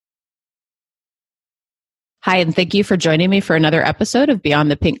Hi, and thank you for joining me for another episode of Beyond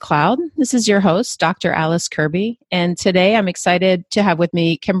the Pink Cloud. This is your host, Dr. Alice Kirby, and today I'm excited to have with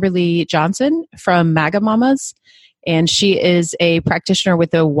me Kimberly Johnson from MAGA Mamas, and she is a practitioner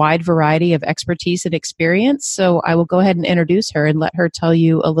with a wide variety of expertise and experience, so I will go ahead and introduce her and let her tell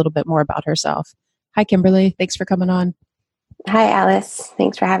you a little bit more about herself. Hi, Kimberly. Thanks for coming on. Hi, Alice.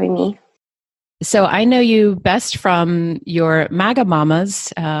 Thanks for having me. So I know you best from your MAGA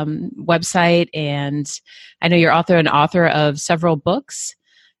Mamas website, and I know you're author of several books.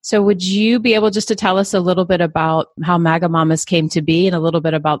 So would you be able just to tell us a little bit about how MAGA Mamas came to be and a little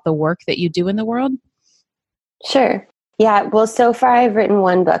bit about the work that you do in the world? Sure. Yeah. Well, so far I've written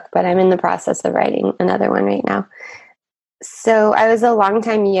one book, but I'm in the process of writing another one right now. So I was a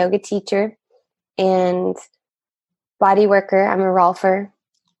longtime yoga teacher and body worker. I'm a Rolfer.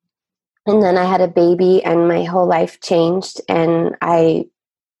 And then I had a baby and my whole life changed, and I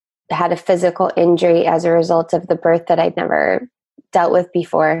had a physical injury as a result of the birth that I'd never dealt with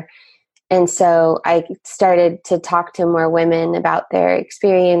before. And so I started to talk to more women about their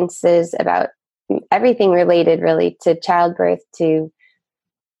experiences, about everything related really to childbirth, to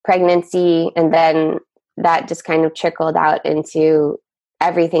pregnancy. And then that just kind of trickled out into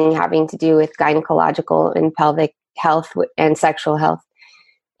everything having to do with gynecological and pelvic health and sexual health.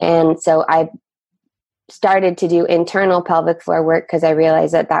 And so I started to do internal pelvic floor work because I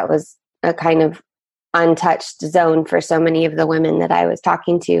realized that that was a kind of untouched zone for so many of the women that I was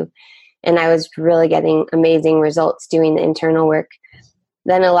talking to. And I was really getting amazing results doing the internal work.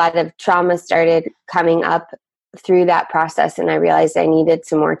 Then a lot of trauma started coming up through that process, and I realized I needed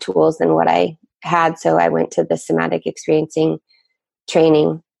some more tools than what I had. So I went to the somatic experiencing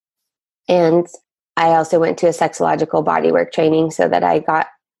training. And I also went to a sexological bodywork training so that I got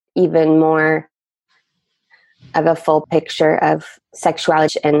even more of a full picture of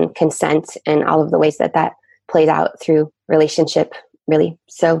sexuality and consent and all of the ways that that plays out through relationship, really.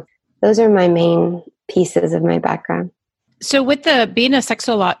 So those are my main pieces of my background. So with being a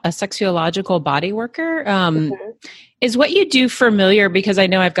sexological body worker, is what you do familiar? Because I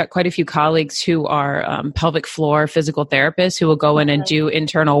know I've got quite a few colleagues who are pelvic floor physical therapists who will go in and do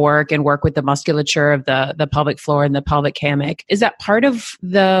internal work and work with the musculature of the pelvic floor and the pelvic hammock. Is that part of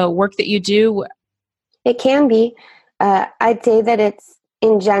the work that you do? It can be. I'd say that it's,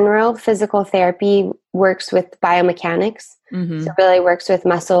 in general, physical therapy works with biomechanics. Mm-hmm. So it really works with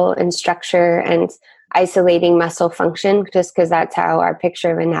muscle and structure and isolating muscle function, just because that's how our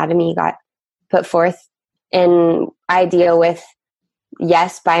picture of anatomy got put forth. And I deal with,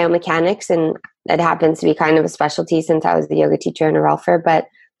 yes, biomechanics, and that happens to be kind of a specialty since I was the yoga teacher and a Rolfer, but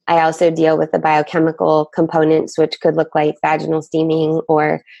I also deal with the biochemical components, which could look like vaginal steaming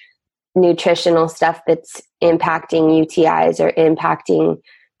or nutritional stuff that's impacting UTIs or impacting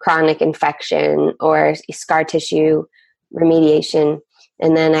chronic infection or scar tissue remediation.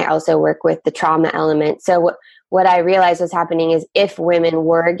 And then I also work with the trauma element. So what I realized was happening is if women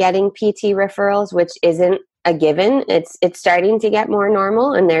were getting PT referrals, which isn't a given, it's starting to get more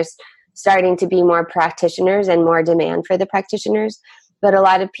normal, and there's starting to be more practitioners and more demand for the practitioners. But a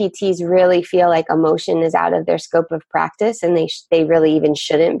lot of PTs really feel like emotion is out of their scope of practice, and they really even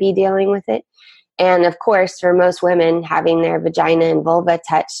shouldn't be dealing with it. And of course, for most women, having their vagina and vulva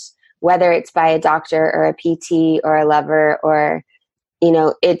touched, whether it's by a doctor or a PT or a lover or,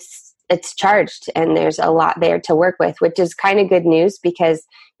 it's charged, and there's a lot there to work with, which is kind of good news because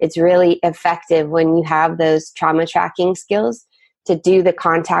it's really effective when you have those trauma tracking skills to do the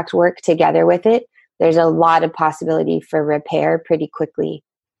contact work together with it. There's a lot of possibility for repair pretty quickly.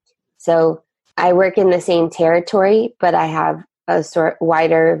 So I work in the same territory, but I have a sort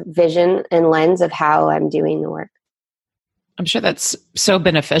wider vision and lens of how I'm doing the work. I'm sure that's so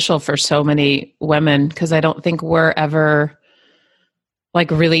beneficial for so many women, because I don't think we're ever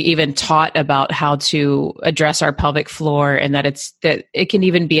really even taught about how to address our pelvic floor, and that it can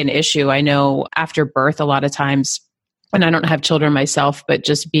even be an issue. I know after birth, a lot of times, and I don't have children myself, but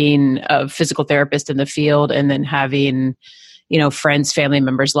just being a physical therapist in the field and then having, friends, family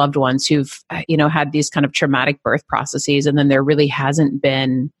members, loved ones who've, had these kind of traumatic birth processes. And then there really hasn't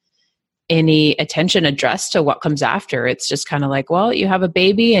been any attention addressed to what comes after. It's just kind of like, well, you have a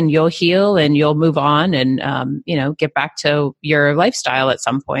baby and you'll heal and you'll move on and, get back to your lifestyle at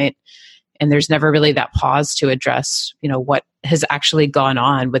some point. And there's never really that pause to address, what has actually gone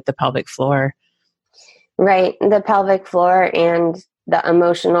on with the pelvic floor. Right. The pelvic floor and the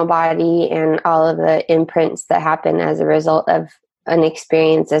emotional body and all of the imprints that happen as a result of an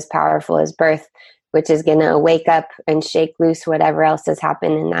experience as powerful as birth, which is going to wake up and shake loose whatever else has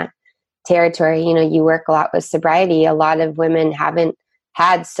happened in that territory. You work a lot with sobriety. A lot of women haven't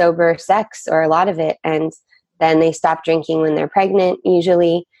had sober sex, or a lot of it. And Then they stop drinking when they're pregnant,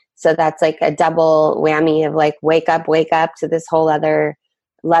 usually. So that's like a double whammy of like, wake up to this whole other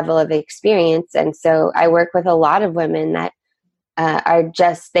level of experience. And so I work with a lot of women that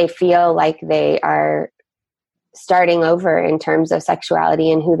they feel like they are starting over in terms of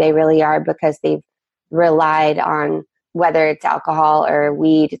sexuality and who they really are, because they've relied on, whether it's alcohol or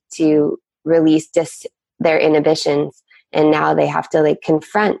weed, to release their inhibitions. And now they have to like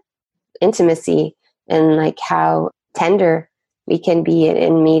confront intimacy and like how tender we can be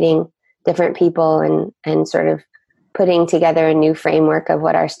in meeting different people and sort of putting together a new framework of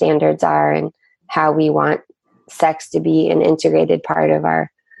what our standards are and how we want sex to be an integrated part of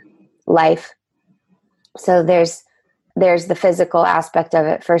our life. So there's the physical aspect of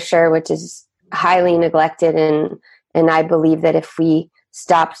it for sure, which is highly neglected. And I believe that if we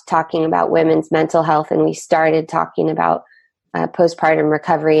stopped talking about women's mental health and we started talking about postpartum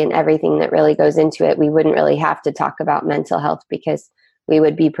recovery and everything that really goes into it, we wouldn't really have to talk about mental health, because we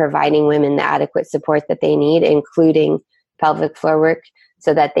would be providing women the adequate support that they need, including pelvic floor work,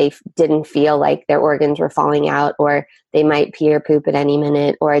 so that they didn't feel like their organs were falling out, or they might pee or poop at any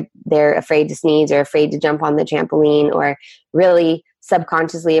minute, or they're afraid to sneeze or afraid to jump on the trampoline, or really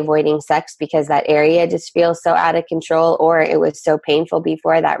subconsciously avoiding sex because that area just feels so out of control, or it was so painful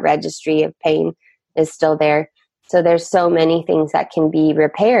before. That registry of pain is still there. So there's so many things that can be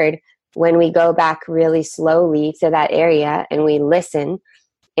repaired when we go back really slowly to that area and we listen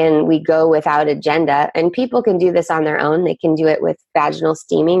and we go without agenda. And people can do this on their own. They can do it with vaginal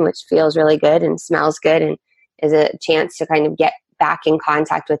steaming, which feels really good and smells good and is a chance to kind of get back in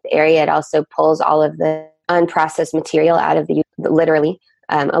contact with the area. It also pulls all of the unprocessed material out of the literally.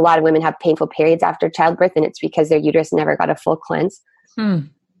 A lot of women have painful periods after childbirth, and it's because their uterus never got a full cleanse.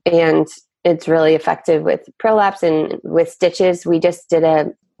 And it's really effective with prolapse and with stitches. We just did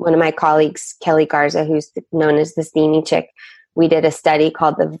one of my colleagues, Kelly Garza, who's known as the Steamy Chick, we did a study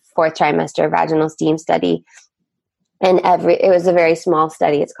called the 4th Trimester Vaginal Steam Study. And it was a very small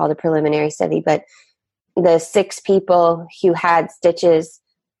study. It's called a preliminary study. But the 6 people who had stitches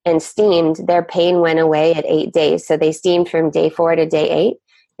and steamed, their pain went away at 8 days. So they steamed from day 4 to day 8.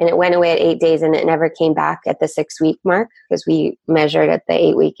 And it went away at 8 days, and it never came back at the 6-week mark, because we measured at the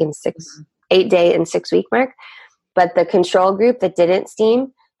 8 day and 6 week mark. But the control group that didn't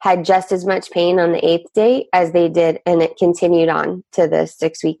steam had just as much pain on the 8th day as they did, and it continued on to the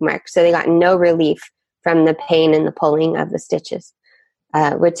 6-week mark. So they got no relief from the pain and the pulling of the stitches,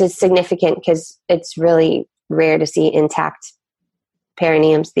 which is significant because it's really rare to see intact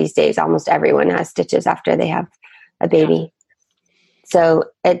perineums these days. Almost everyone has stitches after they have a baby. Yeah. So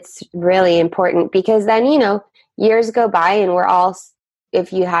it's really important, because then, years go by and we're all,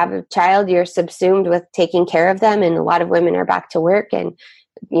 if you have a child, you're subsumed with taking care of them. And a lot of women are back to work and,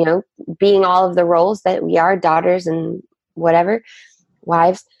 being all of the roles that we are, daughters and whatever,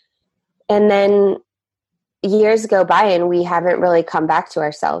 wives. And then years go by and we haven't really come back to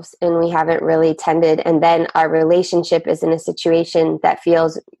ourselves, and we haven't really tended. And then our relationship is in a situation that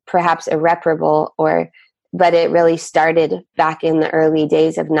feels perhaps irreparable, but it really started back in the early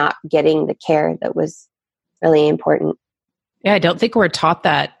days of not getting the care that was really important. Yeah, I don't think we're taught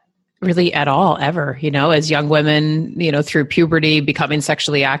that really at all, ever, as young women, through puberty, becoming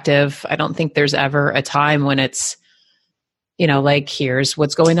sexually active. I don't think there's ever a time when it's, like, here's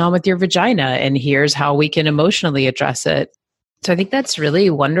what's going on with your vagina and here's how we can emotionally address it. So I think that's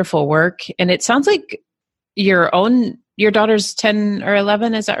really wonderful work. And it sounds like your daughter's 10 or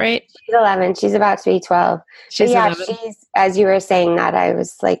 11, is that right? She's 11. She's about to be 12. She's 11. She's, as you were saying that, I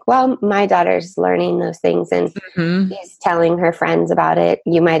was like, well, my daughter's learning those things, and she's telling her friends about it.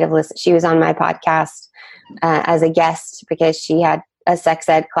 You might have listened. She was on my podcast as a guest because she had a sex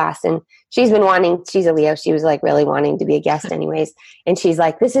ed class, and she's a Leo. She was like really wanting to be a guest anyways. And she's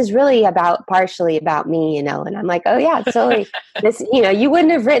like, this is really partially about me, And I'm like, oh yeah, it's totally this, you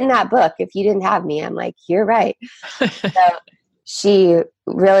wouldn't have written that book if you didn't have me. I'm like, you're right. So she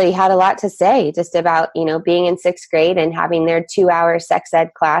really had a lot to say just about, being in 6th grade and having their 2-hour sex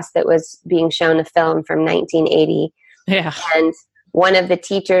ed class that was being shown a film from 1980. Yeah. And one of the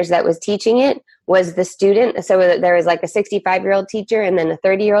teachers that was teaching it was the student. So there was like a 65-year-old teacher and then a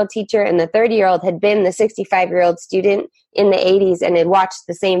 30-year-old teacher. And the 30-year-old had been the 65-year-old student in the 80s and had watched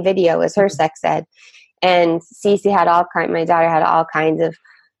the same video as her sex ed. And Cece my daughter had all kinds of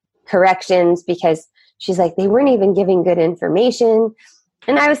corrections, because she's like, they weren't even giving good information.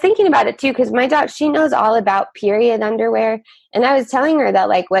 And I was thinking about it too, because my daughter, she knows all about period underwear. And I was telling her that,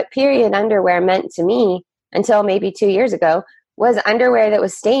 like, what period underwear meant to me until maybe 2 years ago was underwear that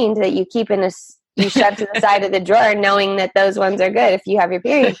was stained, that you keep in a you shove to the side of the drawer knowing that those ones are good if you have your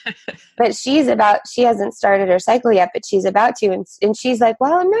period. But she hasn't started her cycle yet, but she's about to. And she's like,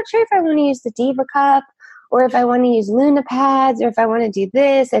 well, I'm not sure if I want to use the Diva Cup or if I want to use Luna pads or if I want to do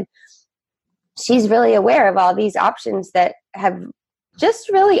this. And she's really aware of all these options that have just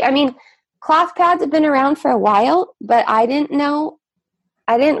really, I mean, cloth pads have been around for a while, but I didn't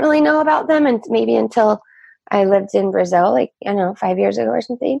really know about them, and maybe until I lived in Brazil, like, 5 years ago or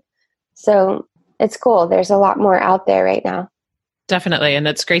something. So it's cool. There's a lot more out there right now. Definitely. And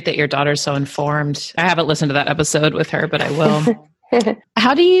it's great that your daughter's so informed. I haven't listened to that episode with her, but I will.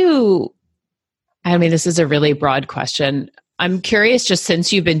 How do you, I mean, this is a really broad question. I'm curious, just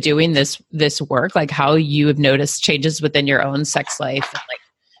since you've been doing this work, like how you have noticed changes within your own sex life, and like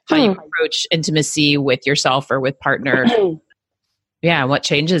how you approach intimacy with yourself or with partner. Yeah. What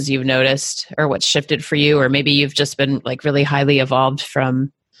changes you've noticed or what's shifted for you, or maybe you've just been like really highly evolved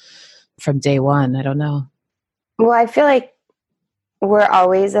from day one. I don't know. Well, I feel like we're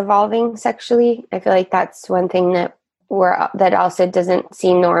always evolving sexually. I feel like that's one thing that also doesn't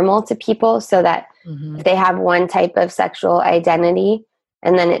seem normal to people. So that if they have one type of sexual identity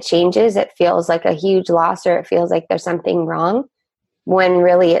and then it changes, it feels like a huge loss, or it feels like there's something wrong, when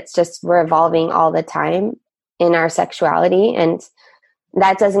really it's just we're evolving all the time in our sexuality. And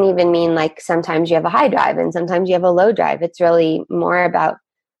that doesn't even mean like sometimes you have a high drive and sometimes you have a low drive. It's really more about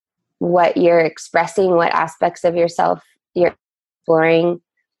what you're expressing, what aspects of yourself you're exploring.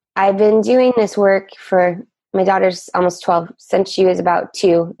 I've been doing this work for my daughter's almost 12, since she was about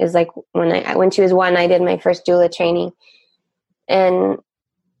 2, is like when she was 1, I did my first doula training. And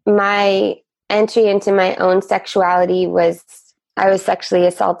my entry into my own sexuality was, I was sexually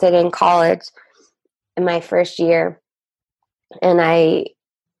assaulted in college in my first year. And that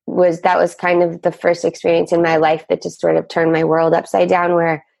was kind of the first experience in my life that just sort of turned my world upside down,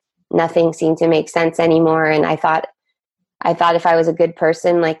 where nothing seemed to make sense anymore. And I thought if I was a good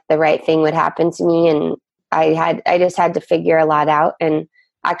person, like the right thing would happen to me. And I just had to figure a lot out. And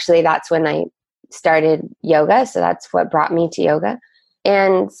actually that's when I started yoga. So that's what brought me to yoga.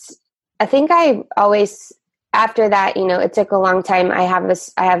 And I think I always, after that, it took a long time. I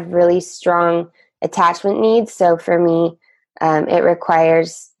have really strong attachment needs. So for me, it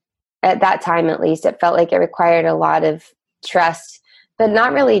requires, at that time at least, it felt like it required a lot of trust, but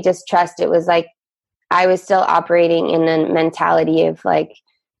not really just trust. It was like I was still operating in a mentality of like,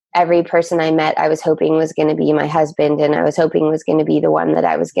 every person I met, I was hoping was going to be my husband, and I was hoping was going to be the one that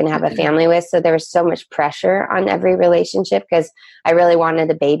I was going to have a family with. So there was so much pressure on every relationship because I really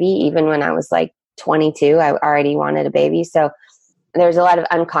wanted a baby. Even when I was like 22, I already wanted a baby. So there's a lot of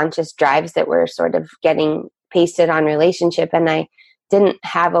unconscious drives that were sort of getting pasted on relationship. And I didn't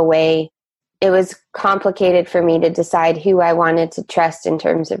have a way. It was complicated for me to decide who I wanted to trust in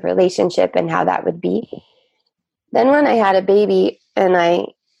terms of relationship and how that would be. Then when I had a baby and I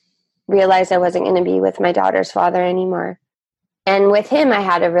realized I wasn't going to be with my daughter's father anymore. And with him, I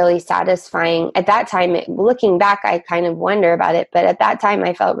had a really satisfying, at that time, looking back, I kind of wonder about it. But at that time,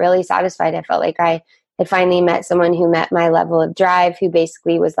 I felt really satisfied. I felt like I had finally met someone who met my level of drive, who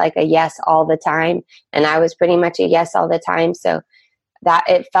basically was like a yes all the time. And I was pretty much a yes all the time. So that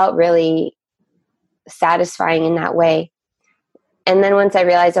it felt really satisfying in that way. And then once I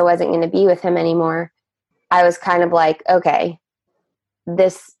realized I wasn't going to be with him anymore, I was kind of like, okay,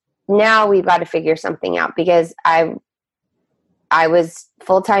 now we've got to figure something out, because I was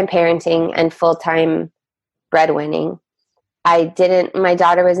full-time parenting and full-time breadwinning. My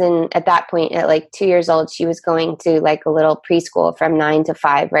daughter was at that point at like 2 years old, she was going to like a little preschool from 9 to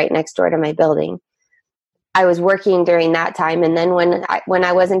 5 right next door to my building. I was working during that time. And then when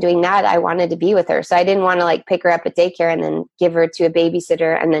I wasn't doing that, I wanted to be with her. So I didn't want to like pick her up at daycare and then give her to a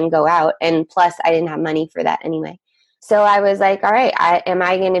babysitter and then go out. And plus I didn't have money for that anyway. So I was like, all right, am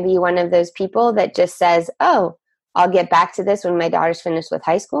I going to be one of those people that just says, oh, I'll get back to this when my daughter's finished with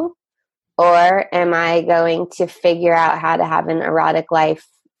high school? Or am I going to figure out how to have an erotic life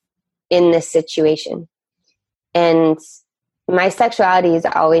in this situation? And my sexuality has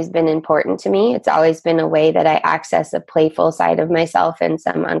always been important to me. It's always been a way that I access a playful side of myself and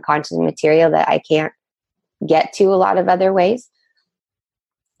some unconscious material that I can't get to a lot of other ways.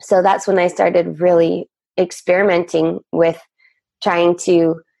 So that's when I started really experimenting with trying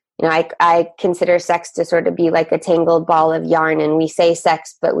to, I consider sex to sort of be like a tangled ball of yarn, and we say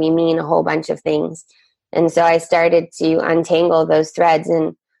sex, but we mean a whole bunch of things. And so I started to untangle those threads,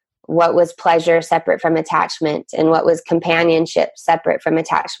 and what was pleasure separate from attachment, and what was companionship separate from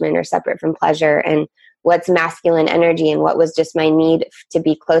attachment or separate from pleasure, and what's masculine energy, and what was just my need to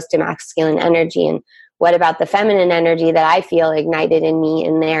be close to masculine energy, and what about the feminine energy that I feel ignited in me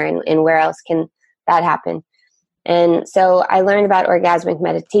in there, and where else can that happen. And so I learned about orgasmic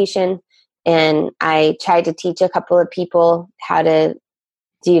meditation, and I tried to teach a couple of people how to.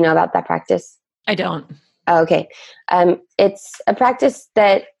 Do you know about that practice? I don't. Oh, okay. It's a practice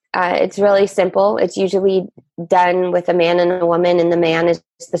that it's really simple. It's usually done with a man and a woman, and the man is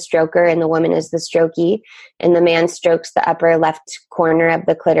the stroker and the woman is the strokee. And the man strokes the upper left corner of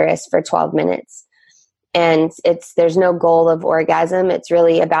the clitoris for 12 minutes. And there's no goal of orgasm. It's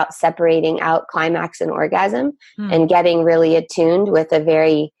really about separating out climax and orgasm and getting really attuned with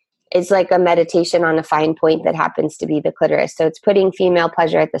it's like a meditation on a fine point that happens to be the clitoris. So it's putting female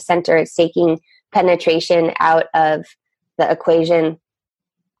pleasure at the center. It's taking penetration out of the equation.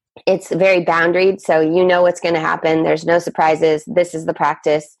 It's very boundaried, so you know what's going to happen. There's no surprises. This is the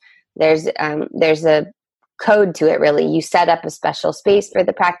practice. There's a code to it, really. You set up a special space for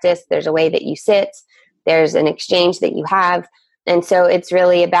the practice. There's a way that you sit. There's an exchange that you have. And so it's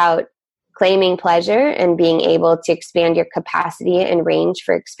really about claiming pleasure and being able to expand your capacity and range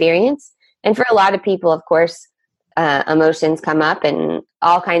for experience. And for a lot of people, of course, emotions come up and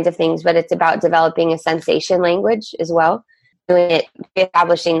all kinds of things, but it's about developing a sensation language as well. Doing it,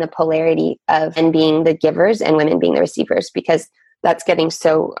 establishing the polarity of men being the givers and women being the receivers, because that's getting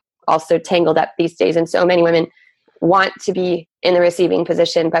so also tangled up these days. And so many women want to be in the receiving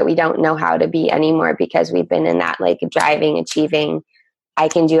position, but we don't know how to be anymore because we've been in that like driving, achieving, I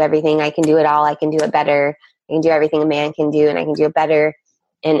can do everything, I can do it all, I can do it better, I can do everything a man can do, and I can do it better.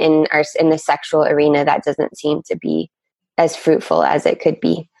 And in the sexual arena, that doesn't seem to be as fruitful as it could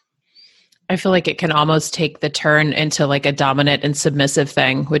be. I feel like it can almost take the turn into like a dominant and submissive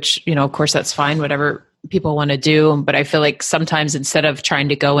thing, which, of course that's fine, whatever people want to do. But I feel like sometimes instead of trying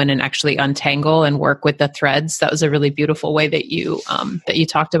to go in and actually untangle and work with the threads, that was a really beautiful way that you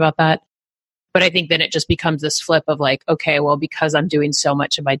talked about that. But I think then it just becomes this flip of like, okay, well, because I'm doing so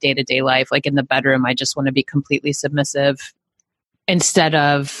much of my day-to-day life, like in the bedroom, I just want to be completely submissive instead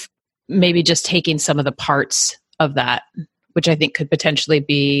of maybe just taking some of the parts of that, which I think could potentially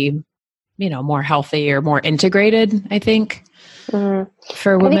be, more healthy or more integrated, I think, for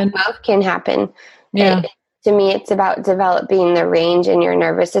women. I think both can happen. Yeah. To me, it's about developing the range in your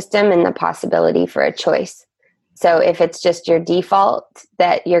nervous system and the possibility for a choice. So if it's just your default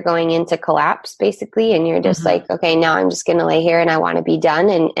that you're going into collapse, basically, and you're just like, okay, now I'm just going to lay here and I want to be done.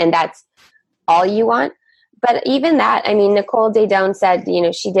 And that's all you want. But even that, I mean, Nicole Daedone said,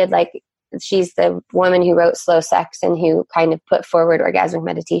 she's the woman who wrote Slow Sex and who kind of put forward orgasmic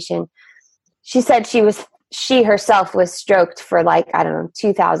meditation. She said she herself was stroked for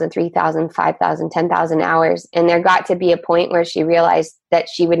 2,000, 3,000, 5,000, 10,000 hours. And there got to be a point where she realized that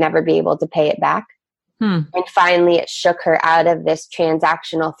she would never be able to pay it back. And finally it shook her out of this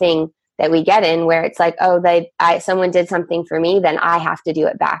transactional thing that we get in where it's like, oh, someone did something for me, then I have to do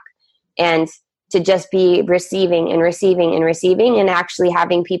it back. And to just be receiving and receiving and receiving and actually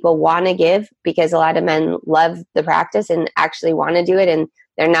having people want to give, because a lot of men love the practice and actually want to do it. And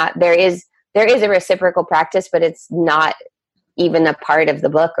there is a reciprocal practice, but it's not even a part of the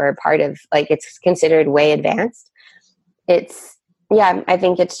book or a part of it's considered way advanced. I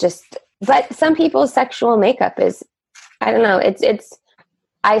think it's just, but some people's sexual makeup is, I don't know.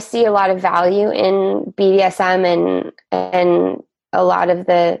 I see a lot of value in BDSM and a lot of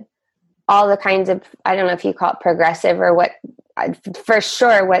all the kinds of, I don't know if you call it progressive or what, for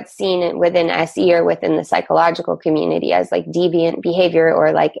sure what's seen within SE or within the psychological community as like deviant behavior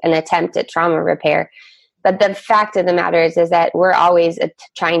or like an attempt at trauma repair. But the fact of the matter is that we're always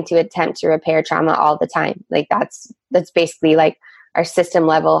trying to attempt to repair trauma all the time. Like that's basically like our system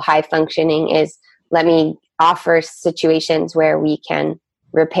level high functioning is, let me offer situations where we can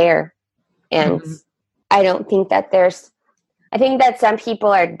repair. And I don't think that I think that some people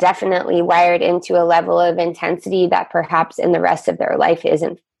are definitely wired into a level of intensity that perhaps in the rest of their life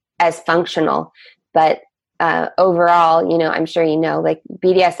isn't as functional. But overall, I'm sure like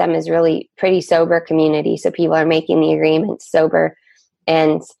BDSM is really pretty sober community. So people are making the agreements sober,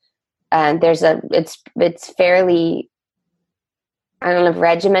 and it's fairly, I don't know if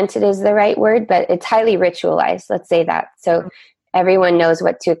regimented is the right word, but it's highly ritualized. Let's say that. So everyone knows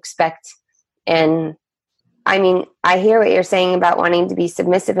what to expect. And I mean, I hear what you're saying about wanting to be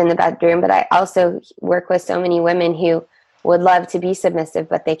submissive in the bedroom, but I also work with so many women who would love to be submissive,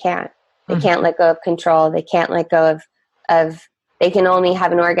 but they can't. They can't let go of control. They can't let go of they can only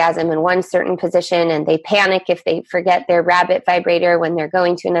have an orgasm in one certain position, and they panic if they forget their rabbit vibrator when they're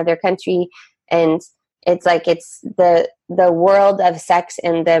going to another country. And it's like it's the world of sex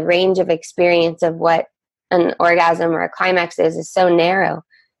and the range of experience of what an orgasm or a climax is so narrow.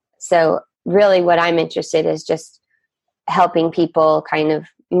 So really what I'm interested is just helping people kind of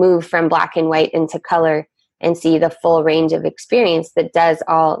move from black and white into color and see the full range of experience that does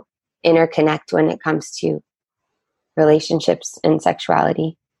all interconnect when it comes to relationships and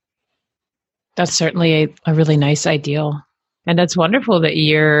sexuality. That's certainly a really nice ideal. And that's wonderful that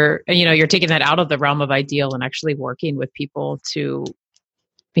you're taking that out of the realm of ideal and actually working with people to,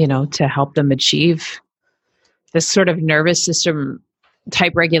 to help them achieve this sort of nervous system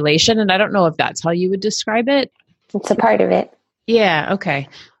type regulation. And I don't know if that's how you would describe it. It's a part of it. Yeah. Okay.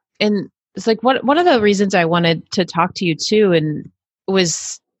 And it's like, one of the reasons I wanted to talk to you too, and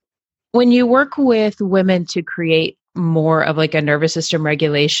was when you work with women to create more of like a nervous system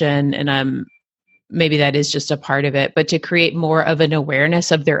regulation, and maybe that is just a part of it, but to create more of an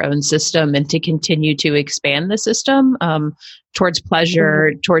awareness of their own system and to continue to expand the system towards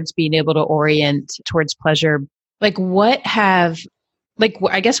pleasure, towards being able to orient towards pleasure. Like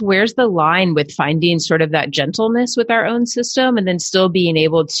I guess, where's the line with finding sort of that gentleness with our own system and then still being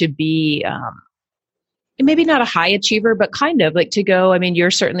able to be maybe not a high achiever, but kind of like to go, I mean,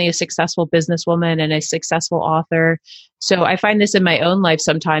 you're certainly a successful businesswoman and a successful author. So I find this in my own life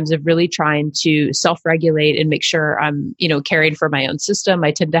sometimes of really trying to self-regulate and make sure I'm, caring for my own system.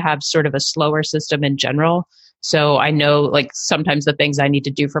 I tend to have sort of a slower system in general. So I know like sometimes the things I need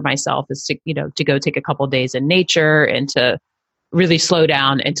to do for myself is to go take a couple of days in nature and to really slow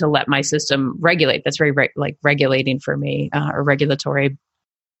down and to let my system regulate. That's very regulating for me, or regulatory.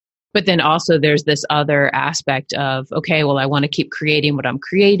 But then also there's this other aspect of, okay, well, I want to keep creating what I'm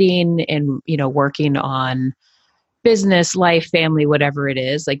creating and, working on business, life, family, whatever it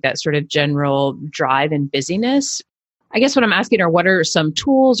is, like that sort of general drive and busyness. I guess what I'm asking are, what are some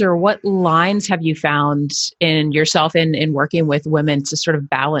tools or what lines have you found in yourself in working with women to sort of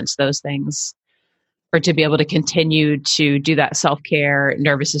balance those things, or to be able to continue to do that self-care,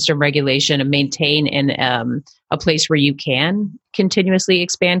 nervous system regulation, and maintain in a place where you can continuously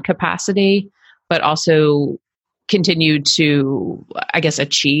expand capacity, but also continue to, I guess,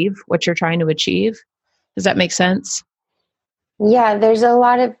 achieve what you're trying to achieve? Does that make sense? Yeah, there's a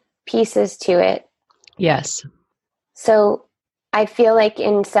lot of pieces to it. Yes. So I feel like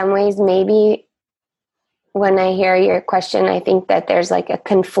in some ways, maybe when I hear your question, I think that there's like a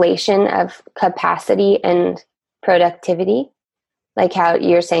conflation of capacity and productivity. Like how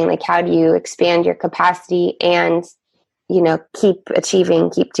you're saying, like, how do you expand your capacity and, keep achieving,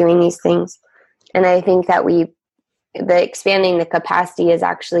 keep doing these things? And I think that the expanding the capacity is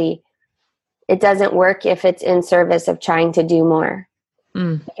actually, it doesn't work if it's in service of trying to do more.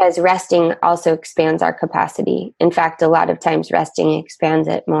 Because resting also expands our capacity. In fact, a lot of times resting expands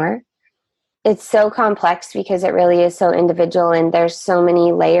it more. It's so complex because it really is so individual, and there's so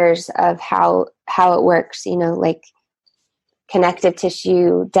many layers of how it works, like connective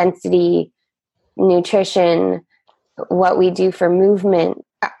tissue, density, nutrition, what we do for movement.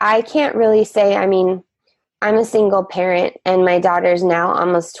 I can't really say, I mean, I'm a single parent and my daughter's now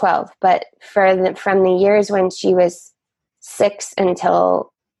almost 12, but from the years when she was 6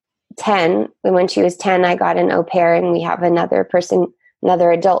 until 10, when she was 10, I got an au pair and we have another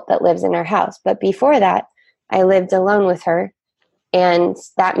adult that lives in our house. But before that, I lived alone with her. And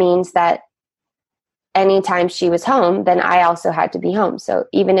that means that anytime she was home, then I also had to be home. So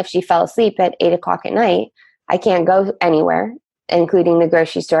even if she fell asleep at 8:00 at night, I can't go anywhere, including the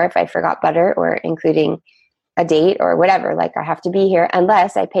grocery store if I forgot butter, or including a date or whatever. Like, I have to be here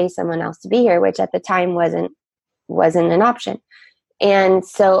unless I pay someone else to be here, which at the time wasn't an option. And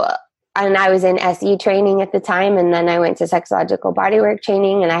so, and I was in SE training at the time, and then I went to sexological bodywork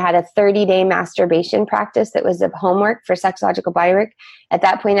training, and I had a 30-day masturbation practice that was a homework for sexological bodywork. At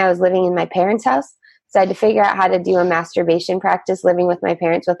that point, I was living in my parents' house, so I had to figure out how to do a masturbation practice living with my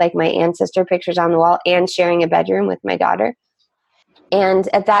parents with like my ancestor pictures on the wall and sharing a bedroom with my daughter. And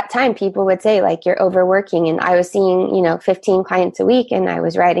at that time, people would say, like, you're overworking. And I was seeing, 15 clients a week, and I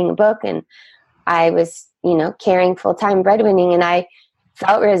was writing a book, and I was, carrying full-time breadwinning. And I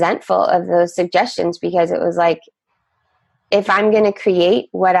felt resentful of those suggestions because it was like, if I'm going to create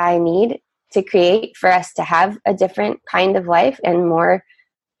what I need to create for us to have a different kind of life and more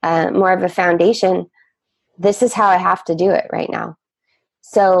of a foundation, this is how I have to do it right now.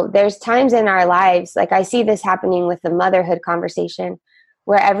 So there's times in our lives, like I see this happening with the motherhood conversation,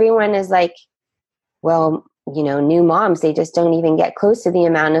 where everyone is like, well, new moms, they just don't even get close to the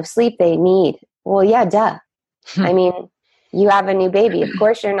amount of sleep they need. Well, yeah, duh. I mean, you have a new baby. Of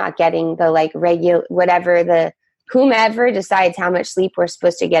course you're not getting the whomever decides how much sleep we're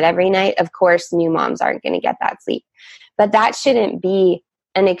supposed to get every night. Of course, new moms aren't going to get that sleep. But that shouldn't be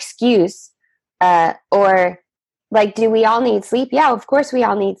an excuse, or like, do we all need sleep? Yeah, of course we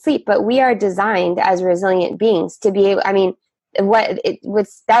all need sleep, but we are designed as resilient beings to be able, I mean,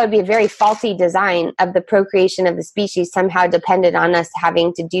 that would be a very faulty design of the procreation of the species somehow depended on us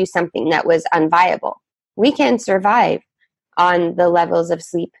having to do something that was unviable. We can survive on the levels of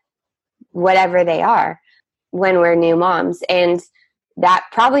sleep, whatever they are, when we're new moms. And that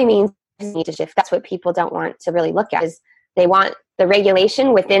probably means we need to shift. That's what people don't want to really look at, is they want the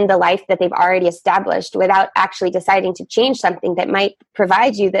regulation within the life that they've already established without actually deciding to change something that might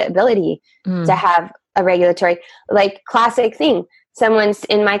provide you the ability to have a regulatory, like classic thing. Someone's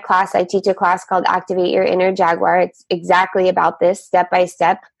in my class, I teach a class called Activate Your Inner Jaguar. It's exactly about this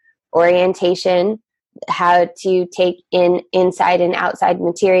step-by-step orientation, how to take in inside and outside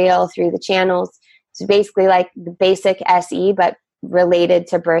material through the channels. It's basically like the basic SE, but related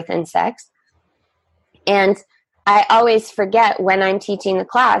to birth and sex. And I always forget when I'm teaching the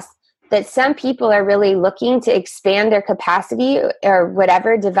class that some people are really looking to expand their capacity or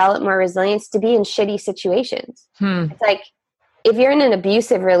whatever, develop more resilience to be in shitty situations. It's like, if you're in an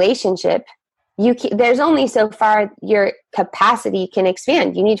abusive relationship, there's only so far your capacity can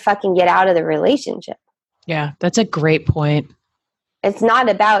expand. You need to fucking get out of the relationship. Yeah, that's a great point. It's not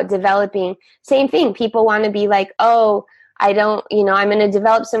about developing. Same thing. People want to be like, oh, I'm going to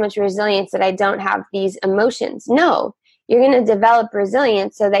develop so much resilience that I don't have these emotions. No, you're going to develop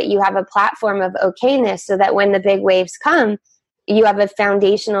resilience so that you have a platform of okayness, so that when the big waves come, you have a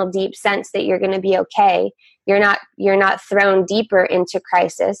foundational deep sense that you're going to be okay. You're not thrown deeper into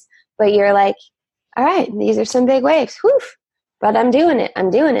crisis, but you're like, all right, these are some big waves. Whew, but I'm doing it,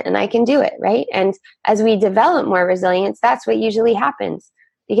 and I can do it, right? And as we develop more resilience, that's what usually happens.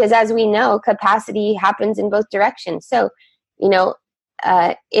 Because as we know, capacity happens in both directions. So,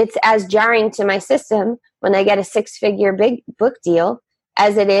 it's as jarring to my system when I get a 6-figure big book deal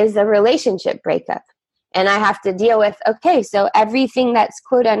as it is a relationship breakup. And I have to deal with, okay, so everything that's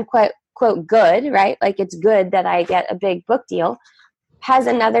quote unquote quote good, right? Like it's good that I get a big book deal, has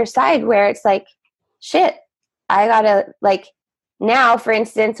another side where it's like, shit, I gotta, like, now, for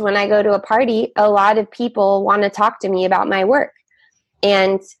instance, when I go to a party, a lot of people want to talk to me about my work.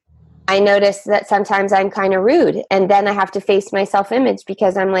 And I notice that sometimes I'm kind of rude, and then I have to face my self-image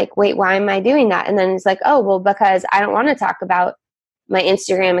because I'm like, wait, why am I doing that? And then it's like, oh, well, because I don't want to talk about my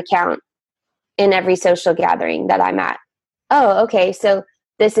Instagram account in every social gathering that I'm at. Oh, okay. So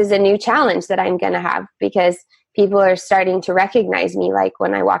this is a new challenge that I'm going to have because people are starting to recognize me, like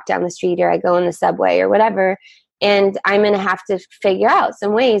when I walk down the street or I go in the subway or whatever. And I'm going to have to figure out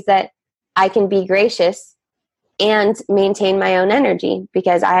some ways that I can be gracious and maintain my own energy,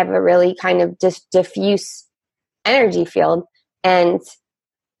 because I have a really kind of diffuse energy field, and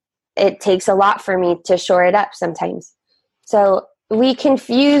it takes a lot for me to shore it up sometimes. So we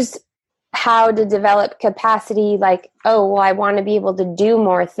confuse how to develop capacity, like, oh, well, I want to be able to do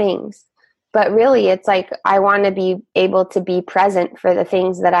more things. But really, it's like, I want to be able to be present for the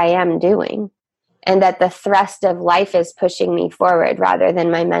things that I am doing, and that the thrust of life is pushing me forward rather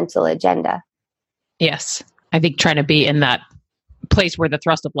than my mental agenda. Yes. I think trying to be in that place where the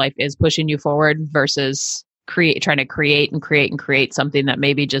thrust of life is pushing you forward versus trying to create something that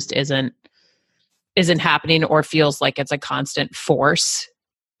maybe just isn't happening or feels like it's a constant force,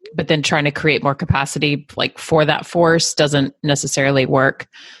 but then trying to create more capacity like for that force doesn't necessarily work.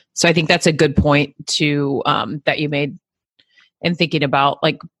 So I think that's a good point to that you made in thinking about,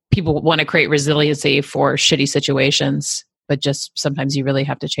 like, people want to create resiliency for shitty situations, but just sometimes you really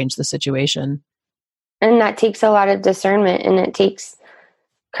have to change the situation. And that takes a lot of discernment, and it takes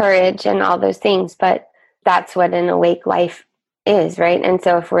courage and all those things. But that's what an awake life is, right? And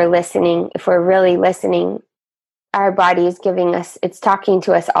so if we're really listening, our body is giving us, it's talking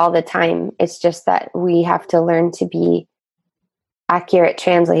to us all the time. It's just that we have to learn to be accurate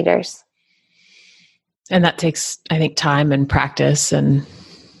translators. And that takes, I think, time and practice and,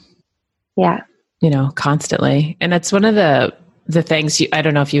 constantly. And that's one of the things, I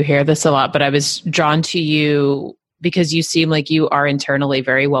don't know if you hear this a lot, but I was drawn to you because you seem like you are internally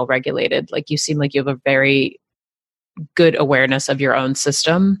very well regulated. Like you seem like you have a very good awareness of your own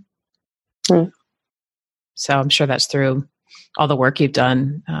system. So I'm sure that's through all the work you've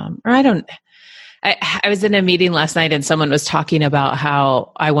done. I was in a meeting last night and someone was talking about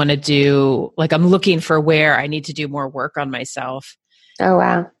how I want to do, like, I'm looking for where I need to do more work on myself. Oh,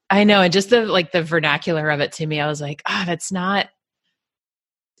 wow. I know. And just the vernacular of it to me, I was like, that's not,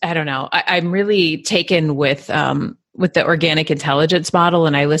 I don't know. I'm really taken with the organic intelligence model.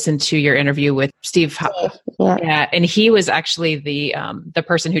 And I listened to your interview with Steve. Yeah. And he was actually the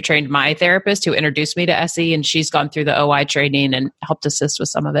person who trained my therapist, who introduced me to SE, and she's gone through the OI training and helped assist with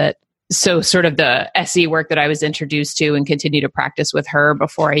some of it. so sort of the SE work that I was introduced to and continue to practice with her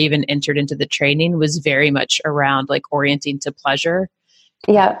before I even entered into the training was very much around like orienting to pleasure.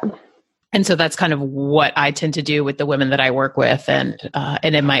 Yeah. And so that's kind of what I tend to do with the women that I work with, and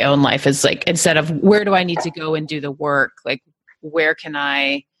in my own life is like, instead of where do I need to go and do the work, like where am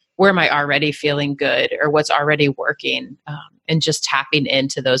I already feeling good, or what's already working, and just tapping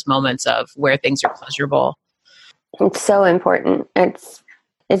into those moments of where things are pleasurable. It's so important. It's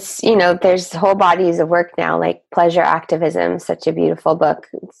there's whole bodies of work now, like Pleasure Activism, such a beautiful book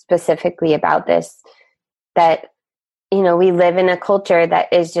specifically about this, that we live in a culture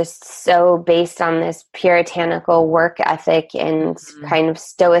that is just so based on this puritanical work ethic and kind of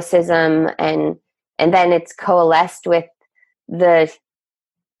stoicism. And then it's coalesced with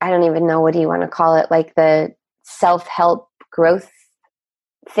I don't even know, what do you want to call it? Like the self-help growth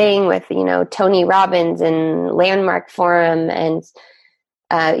thing with, Tony Robbins and Landmark Forum. And,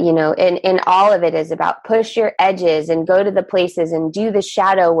 and all of it is about push your edges and go to the places and do the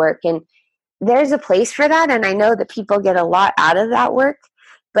shadow work. And there's a place for that. And I know that people get a lot out of that work,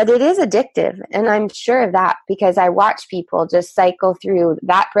 but it is addictive. And I'm sure of that because I watch people just cycle through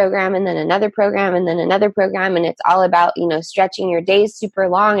that program and then another program and then another program. And it's all about, stretching your days super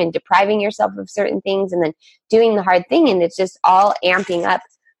long and depriving yourself of certain things and then doing the hard thing. And it's just all amping up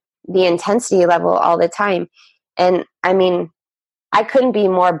the intensity level all the time. And I mean, I couldn't be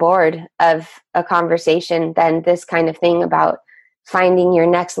more bored of a conversation than this kind of thing about finding your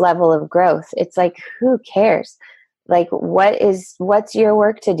next level of growth. It's like, who cares? Like, what's your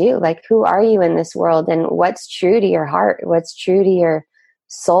work to do? Like, who are you in this world, and what's true to your heart? What's true to your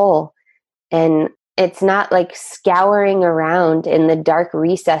soul? And it's not like scouring around in the dark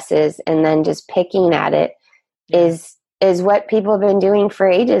recesses and then just picking at it is what people have been doing for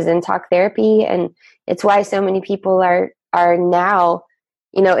ages in talk therapy. And it's why so many people are now,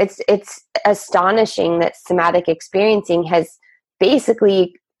 it's astonishing that somatic experiencing has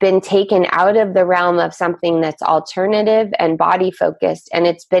basically been taken out of the realm of something that's alternative and body focused, and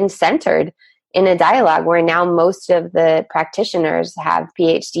it's been centered in a dialogue where now most of the practitioners have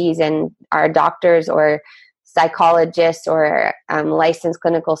PhDs and are doctors or psychologists or licensed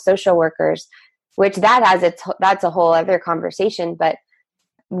clinical social workers, which that's a whole other conversation. But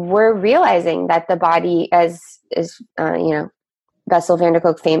we're realizing that the body, as Bessel van der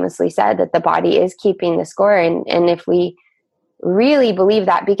Kolk famously said, that the body is keeping the score, and if we really believe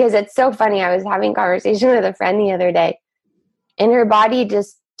that, because it's so funny. I was having a conversation with a friend the other day, and her body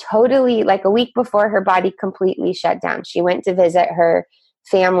just totally, like a week before, her body completely shut down. She went to visit her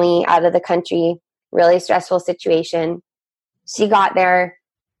family out of the country, really stressful situation. She got there.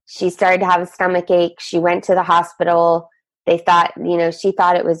 She started to have a stomach ache. She went to the hospital. They thought, she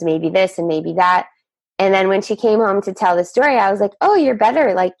thought it was maybe this and maybe that. And then when she came home to tell the story, I was like, oh, you're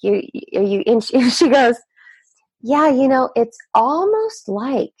better. Like you, and she goes, yeah, it's almost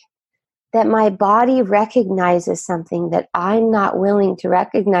like that my body recognizes something that I'm not willing to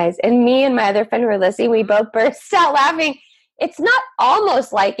recognize. And me and my other friend were listening. We both burst out laughing. It's not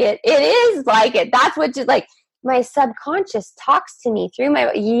almost like it. It is like it. That's what just like my subconscious talks to me through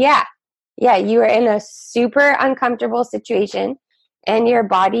my, yeah, you were in a super uncomfortable situation and your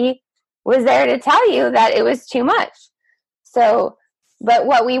body was there to tell you that it was too much. So, but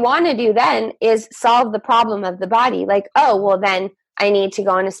what we want to do then is solve the problem of the body. Like, oh, well, then I need to go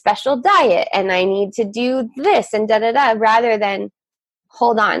on a special diet and I need to do this and da-da-da, rather than,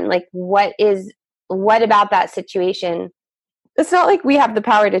 hold on, like, what about that situation? It's not like we have the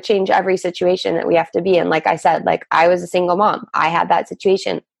power to change every situation that we have to be in. Like I said, like I was a single mom. I had that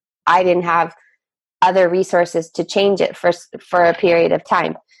situation. I didn't have other resources to change it for a period of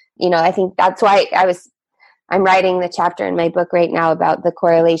time. I think that's why I'm writing the chapter in my book right now about the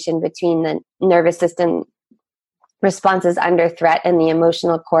correlation between the nervous system responses under threat and the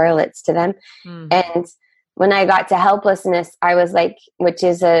emotional correlates to them. And when I got to helplessness, I was like, which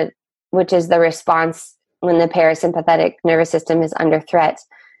is the response when the parasympathetic nervous system is under threat.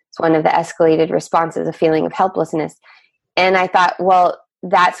 It's one of the escalated responses, a feeling of helplessness. And I thought, well,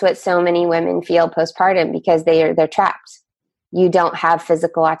 that's what so many women feel postpartum, because they're trapped. You don't have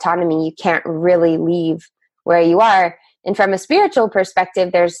physical autonomy. You can't really leave where you are. And from a spiritual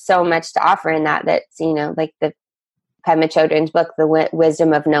perspective, there's so much to offer in that's, like the Pema Chodron's book, The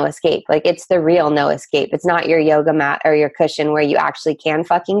Wisdom of No Escape. Like, it's the real no escape. It's not your yoga mat or your cushion where you actually can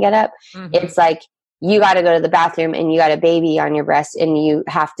fucking get up. It's like, you got to go to the bathroom and you got a baby on your breast and you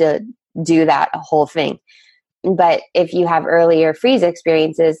have to do that whole thing. But if you have earlier freeze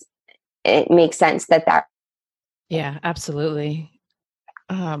experiences, it makes sense that. Yeah, absolutely.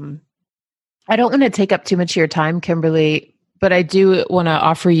 I don't want to take up too much of your time, Kimberly, But I do want to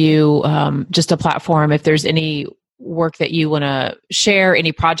offer you just a platform if there's any work that you want to share,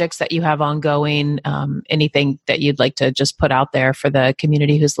 any projects that you have ongoing, anything that you'd like to just put out there for the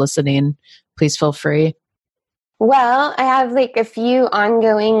community who's listening, please feel free. Well, I have like a few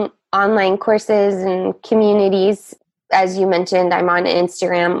ongoing online courses and communities. As you mentioned, I'm on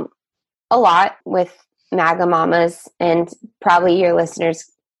Instagram a lot with MAGA mamas, and probably your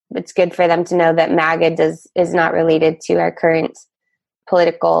listeners, it's good for them to know that MAGA is not related to our current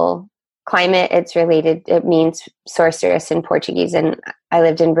political climate. It means sorceress in Portuguese. And I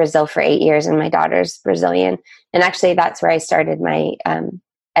lived in Brazil for 8 years, and my daughter's Brazilian. And actually that's where I started my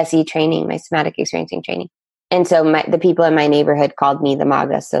SE training, my somatic experiencing training. And so the people in my neighborhood called me the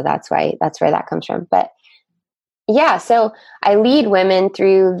MAGA. So that's where that comes from. But yeah, so I lead women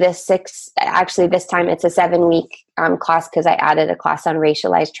through this this time it's a 7-week class, because I added a class on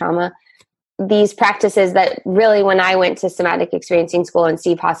racialized trauma. These practices that really, when I went to somatic experiencing school, and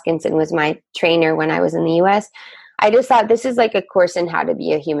Steve Hoskinson was my trainer when I was in the US, I just thought this is like a course in how to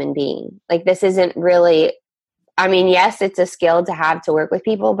be a human being. Like, this isn't really, I mean, yes, it's a skill to have to work with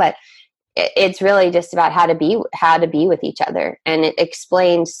people, but it's really just about how to be with each other. And it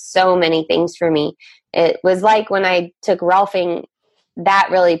explained so many things for me. It was like when I took Rolfing, that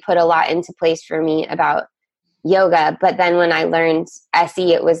really put a lot into place for me about yoga. But then when I learned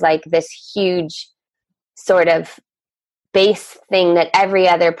SE, it was like this huge sort of base thing that every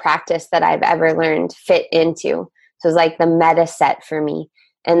other practice that I've ever learned fit into. So it was like the meta set for me.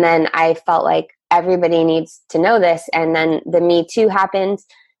 And then I felt like everybody needs to know this. And then the Me Too happened.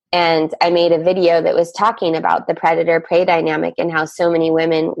 And I made a video that was talking about the predator-prey dynamic and how so many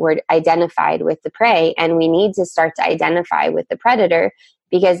women were identified with the prey. And we need to start to identify with the predator,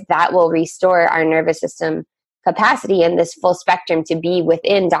 because that will restore our nervous system capacity and this full spectrum to be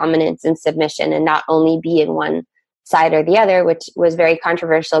within dominance and submission, and not only be in one side or the other, which was very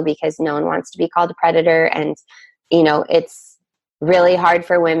controversial because no one wants to be called a predator. And, it's really hard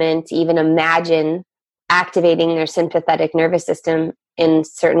for women to even imagine activating their sympathetic nervous system in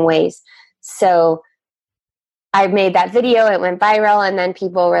certain ways. So I made that video, it went viral, and then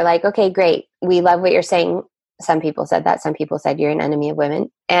people were like, okay, great, we love what you're saying. Some people said that, some people said you're an enemy of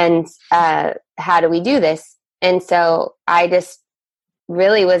women. And how do we do this? And so I just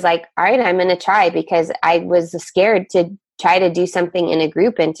really was like, all right, I'm going to try, because I was scared to try to do something in a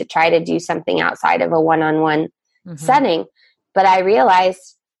group and to try to do something outside of a one-on-one setting. But I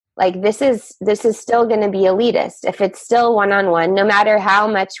realized, like, this is still going to be elitist. If it's still one-on-one, no matter how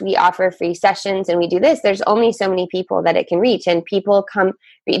much we offer free sessions and we do this, there's only so many people that it can reach. And people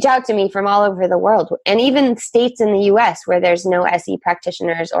reach out to me from all over the world, and even states in the US where there's no SE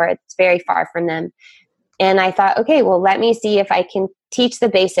practitioners, or it's very far from them. And I thought, okay, well, let me see if I can teach the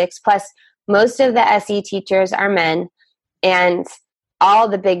basics. Plus, most of the SE teachers are men, and all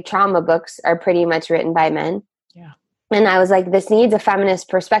the big trauma books are pretty much written by men. Yeah. And I was like, this needs a feminist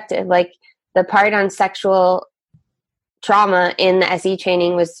perspective. Like, the part on sexual trauma in the SE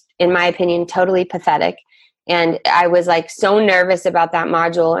training was, in my opinion, totally pathetic. And I was like so nervous about that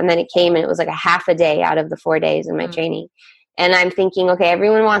module. And then it came, and it was like a half a day out of the 4 days in my training. And I'm thinking, okay,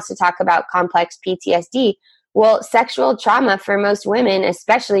 everyone wants to talk about complex PTSD. Well, sexual trauma for most women,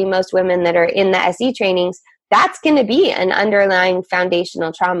 especially most women that are in the SE trainings, that's going to be an underlying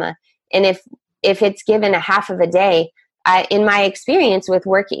foundational trauma. And if it's given a half of a day, in my experience with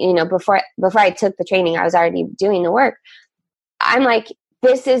working, before I took the training, I was already doing the work. I'm like,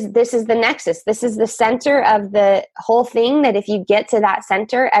 this is the nexus. This is the center of the whole thing, that if you get to that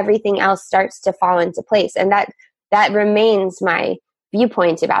center, everything else starts to fall into place. And that remains my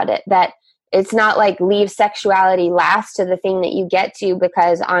viewpoint about it, that it's not like leave sexuality last to the thing that you get to,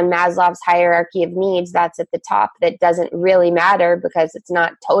 because on Maslow's hierarchy of needs, that's at the top. That doesn't really matter, because it's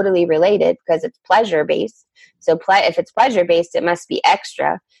not totally related, because it's pleasure-based. So if it's pleasure-based, it must be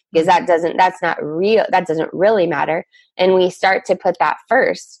extra, because that doesn't really matter. And we start to put that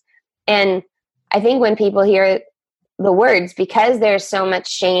first. And I think when people hear the words, because there's so much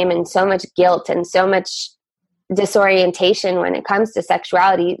shame and so much guilt and so much disorientation when it comes to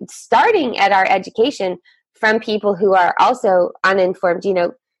sexuality, starting at our education from people who are also uninformed,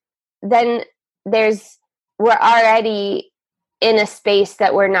 then we're already in a space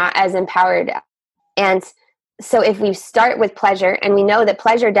that we're not as empowered. And so if we start with pleasure, and we know that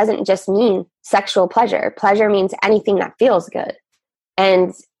pleasure doesn't just mean sexual pleasure means anything that feels good.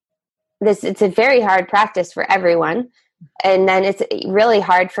 And it's a very hard practice for everyone. And then it's really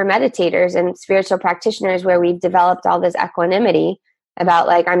hard for meditators and spiritual practitioners, where we've developed all this equanimity about,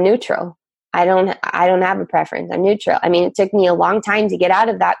 like, I'm neutral. I don't have a preference. I'm neutral. I mean, it took me a long time to get out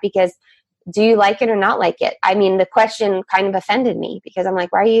of that, because do you like it or not like it? I mean, the question kind of offended me because I'm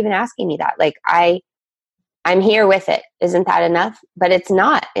like, why are you even asking me that? Like, I'm here with it. Isn't that enough? But it's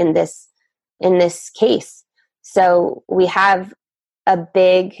not in this case. So we have a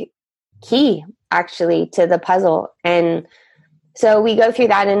big key actually to the puzzle. And so we go through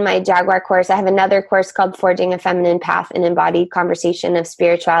that in my Jaguar course. I have another course called Forging a Feminine Path, an Embodied Conversation of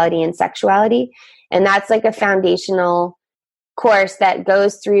Spirituality and Sexuality. And that's like a foundational course that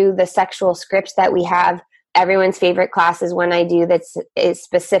goes through the sexual scripts that we have. Everyone's favorite class is one I do is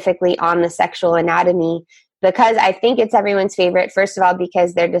specifically on the sexual anatomy, because I think it's everyone's favorite. First of all,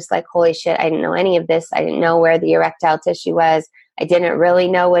 because they're just like, holy shit, I didn't know any of this. I didn't know where the erectile tissue was. I didn't really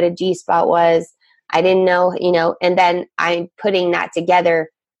know what a G-spot was. I didn't know, and then I'm putting that together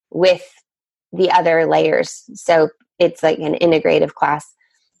with the other layers. So it's like an integrative class.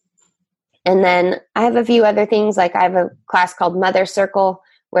 And then I have a few other things. Like I have a class called Mother Circle,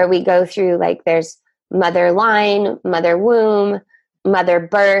 where we go through, like, there's mother line, mother womb, mother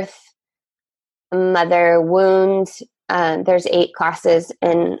birth, mother wound. There's 8 classes,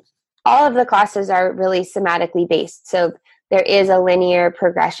 and all of the classes are really somatically based. So there is a linear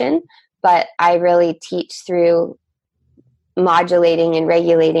progression, but I really teach through modulating and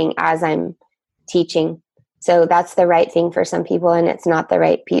regulating as I'm teaching. So that's the right thing for some people, and it's not the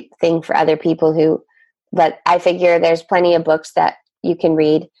right thing for other people but I figure there's plenty of books that you can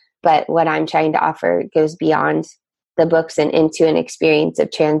read, but what I'm trying to offer goes beyond the books and into an experience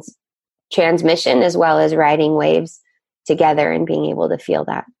of transmission, as well as riding waves together and being able to feel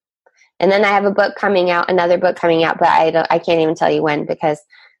that. And then I have another book coming out, but I can't even tell you when, because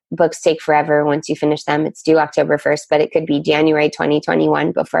books take forever once you finish them. It's due October 1st, but it could be January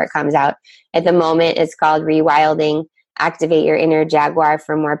 2021 before it comes out. At the moment, it's called Rewilding, Activate Your Inner Jaguar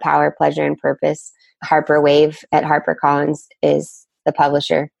for More Power, Pleasure, and Purpose. Harper Wave at HarperCollins is the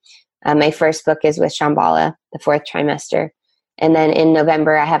publisher. My first book is with Shambhala, The Fourth Trimester. And then in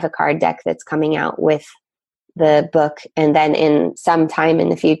November, I have a card deck that's coming out with the book. And then in some time in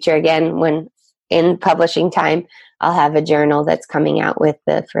the future, again, when in publishing time, I'll have a journal that's coming out with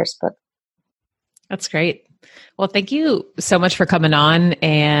the first book. That's great. Well, thank you so much for coming on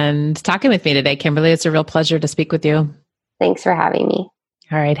and talking with me today, Kimberly. It's a real pleasure to speak with you. Thanks for having me.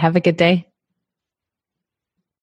 All right. Have a good day.